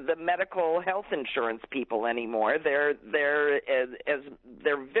 for the medical health insurance people anymore. They're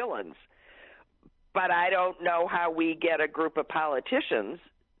villains. But I don't know how we get a group of politicians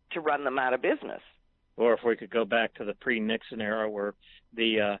to run them out of business. Or if we could go back to the pre-Nixon era, where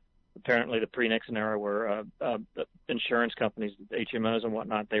the apparently the pre-Nixon era where the insurance companies, HMOs and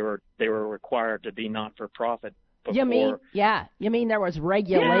whatnot, they were required to be not-for-profit. You mean there was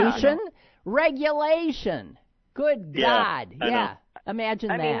regulation? Yeah, regulation. Good God. Yeah. Imagine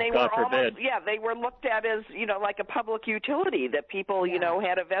that. I mean, they God were forbid. they were looked at as, like a public utility that people,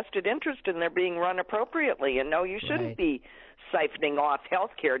 had a vested interest in their being run appropriately. And no, you shouldn't be siphoning off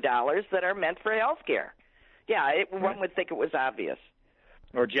health care dollars that are meant for health care. Yeah, one would think it was obvious.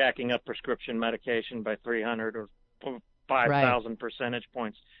 Or jacking up prescription medication by 300 or 5,000 percentage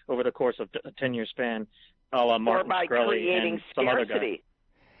points over the course of a 10-year span, a la Martin or by Shkreli creating and some other scarcity. guy.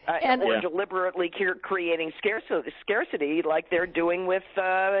 Or deliberately creating scarcity like they're doing with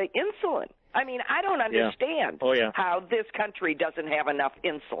insulin. I mean, I don't understand how this country doesn't have enough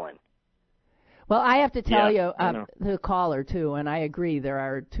insulin. Well, I have to tell you, the caller, too, and I agree, there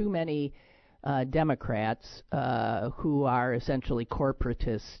are too many Democrats who are essentially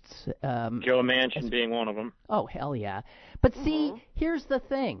corporatists. Joe Manchin being one of them. Oh, hell yeah. But see, here's the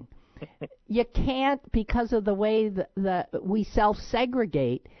thing. You can't, because of the way that we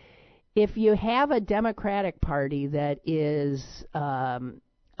self-segregate, if you have a Democratic Party that is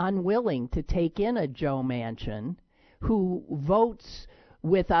unwilling to take in a Joe Manchin, who votes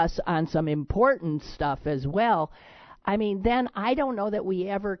with us on some important stuff as well, I mean, then I don't know that we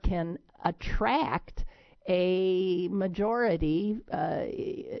ever can attract a majority, we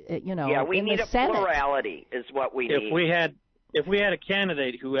in need the a Senate. plurality is what we need. If we had a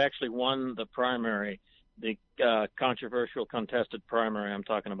candidate who actually won the primary, the controversial contested primary, I'm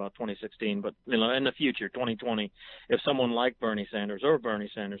talking about 2016, but in the future, 2020, if someone like Bernie Sanders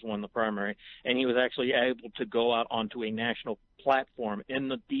won the primary, and he was actually able to go out onto a national platform in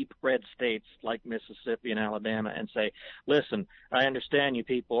the deep red states like Mississippi and Alabama and say, listen, I understand you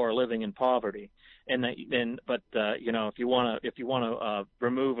people are living in poverty, but if you want to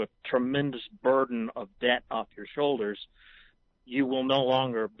remove a tremendous burden of debt off your shoulders, you will no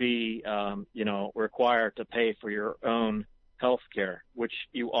longer be, required to pay for your own health care, which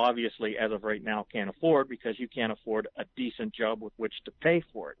you obviously, as of right now, can't afford because you can't afford a decent job with which to pay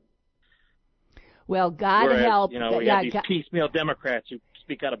for it. Well, God help. We have these piecemeal Democrats who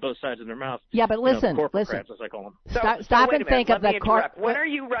speak out of both sides of their mouth. Yeah, but listen. As I call them. Stop and think of the court. When are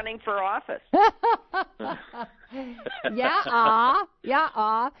you running for office?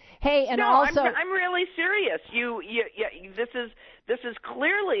 Hey, and no, also, I'm really serious. This is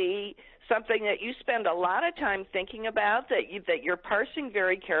clearly something that you spend a lot of time thinking about, that you're parsing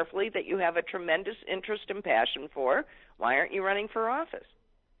very carefully, that you have a tremendous interest and passion for. Why aren't you running for office?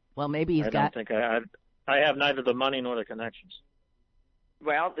 Well, maybe I don't think I have neither the money nor the connections.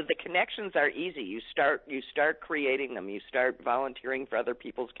 Well, the connections are easy. You start creating them. You start volunteering for other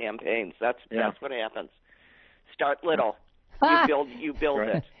people's campaigns. That's what happens. Start little. You build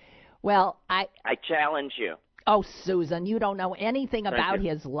it. Well, I challenge you. Oh, Susan, you don't know anything about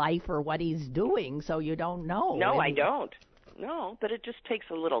his life or what he's doing, so you don't know. No, I don't. No, but it just takes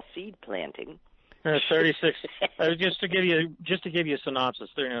a little seed planting. 36. Just to give you a synopsis,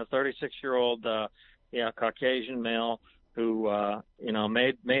 36-year-old, Caucasian male who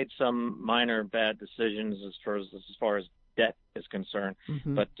made some minor bad decisions as far as debt is concerned.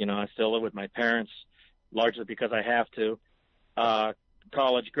 Mm-hmm. But I still live with my parents, largely because I have to.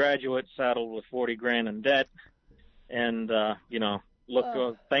 College graduate, saddled with $40,000 in debt, and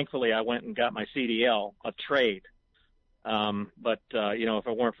thankfully I went and got my CDL, a trade. But if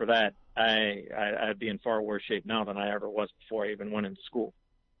it weren't for that, I'd be in far worse shape now than I ever was before I even went into school.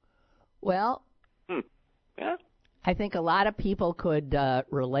 Well, I think a lot of people could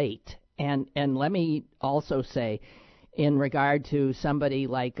relate. And let me also say, in regard to somebody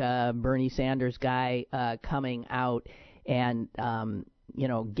like Bernie Sanders guy coming out and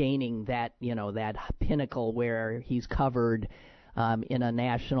gaining that that pinnacle where he's covered in a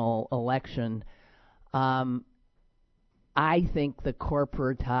national election. I think the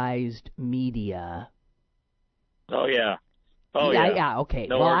corporatized media. Oh yeah. Okay.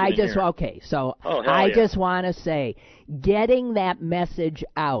 I just want to say, getting that message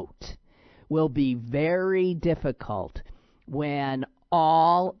out will be very difficult when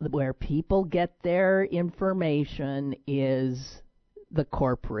where people get their information is the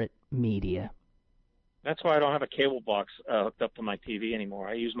corporate media. That's why I don't have a cable box hooked up to my TV anymore.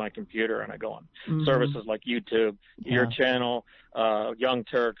 I use my computer and I go on services like YouTube, your channel, Young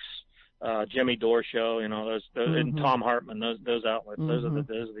Turks, Jimmy Dore Show, and Tom Hartman, those outlets. Those are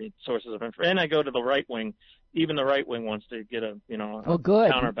the sources of information. And I go to the right wing. Even the right wing wants to get a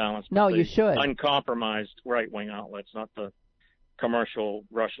counterbalance. No, you should. Uncompromised right wing outlets, not the commercial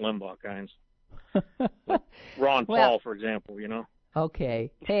Rush Limbaugh kinds. Ron Paul, for example,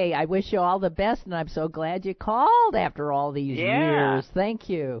 Okay. Hey, I wish you all the best, and I'm so glad you called after all these years. Thank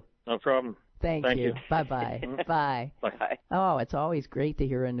you. No problem. Thank you. Bye-bye. Bye. Bye. Oh, it's always great to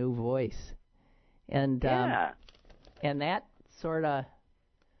hear a new voice. And and that sort of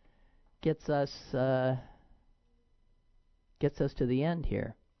gets us to the end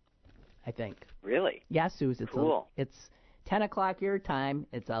here, I think. Really? Yeah, Suze. It's cool. It's 10 o'clock your time.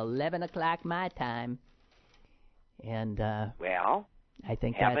 It's 11 o'clock my time. And well, I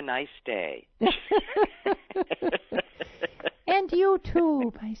think have a nice day. And you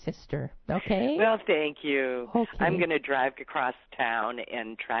too, my sister. Okay. Well, thank you. Okay. I'm going to drive across town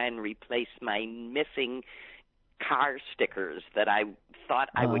and try and replace my missing car stickers that I thought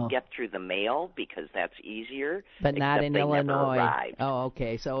I would get through the mail because that's easier. But not in Illinois. Never arrived. Oh,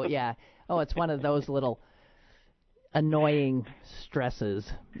 okay. So yeah. Oh, it's one of those little annoying stresses.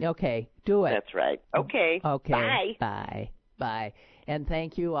 Okay, do it. That's right. Okay. Okay. Bye. And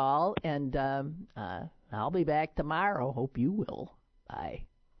thank you all. And I'll be back tomorrow. Hope you will. Bye.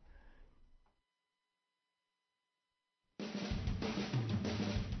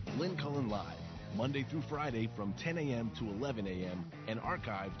 Lynn Cullen Live, Monday through Friday from 10 a.m. to 11 a.m. and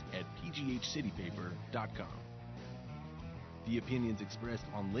archived at pghcitypaper.com. The opinions expressed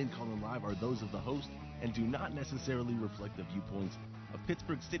on Lynn Cullen Live are those of the host and do not necessarily reflect the viewpoints of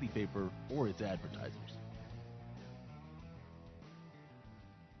Pittsburgh City Paper or its advertisers.